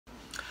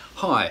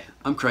Hi,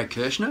 I'm Craig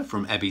Kirchner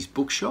from Abbey's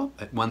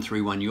Bookshop at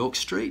 131 York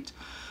Street,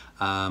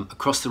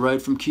 across the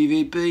road from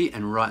QVB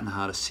and right in the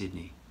heart of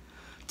Sydney.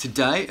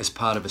 Today, as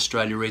part of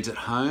Australia Reads at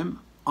Home,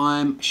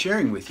 I'm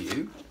sharing with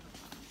you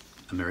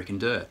American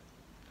Dirt,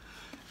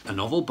 a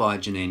novel by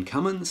Jeanine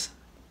Cummins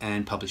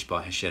and published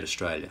by Hachette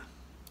Australia.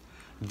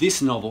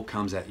 This novel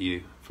comes at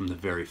you from the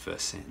very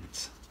first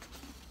sentence.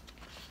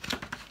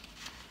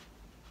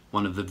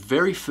 One of the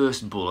very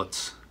first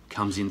bullets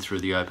comes in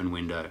through the open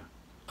window,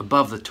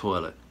 above the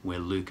toilet where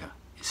Luca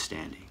is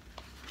standing.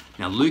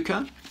 Now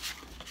Luca,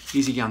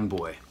 he's a young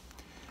boy,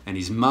 and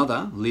his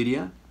mother,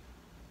 Lydia,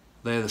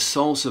 they are the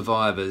sole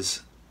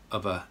survivors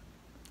of an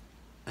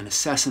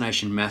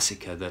assassination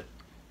massacre that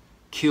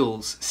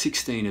kills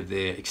 16 of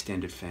their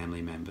extended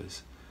family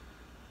members.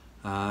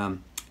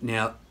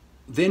 Now,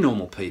 they're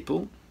normal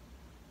people.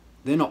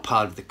 They're not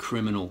part of the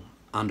criminal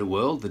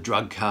underworld, the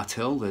drug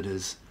cartel that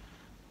has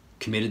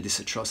committed this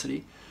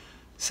atrocity.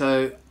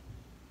 So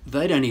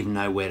they don't even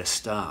know where to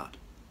start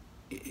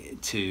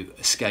to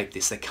escape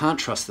this. They can't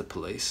trust the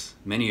police,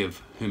 many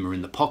of whom are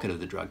in the pocket of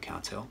the drug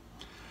cartel.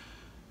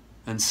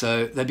 And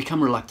so they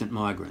become reluctant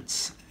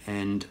migrants.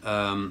 And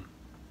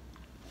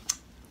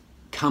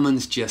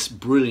Cummins just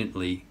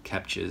brilliantly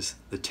captures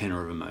the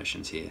tenor of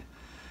emotions here.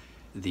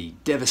 The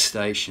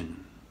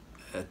devastation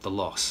at the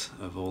loss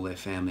of all their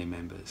family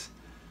members,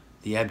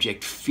 the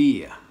abject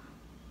fear,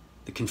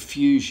 the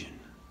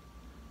confusion,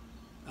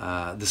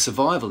 the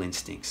survival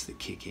instincts that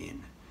kick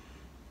in,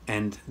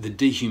 and the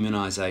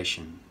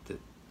dehumanisation that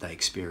they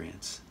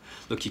experience.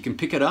 Look, you can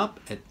pick it up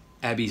at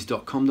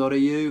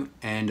abbeys.com.au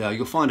and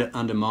you'll find it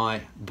under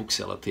my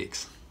Bookseller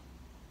Picks.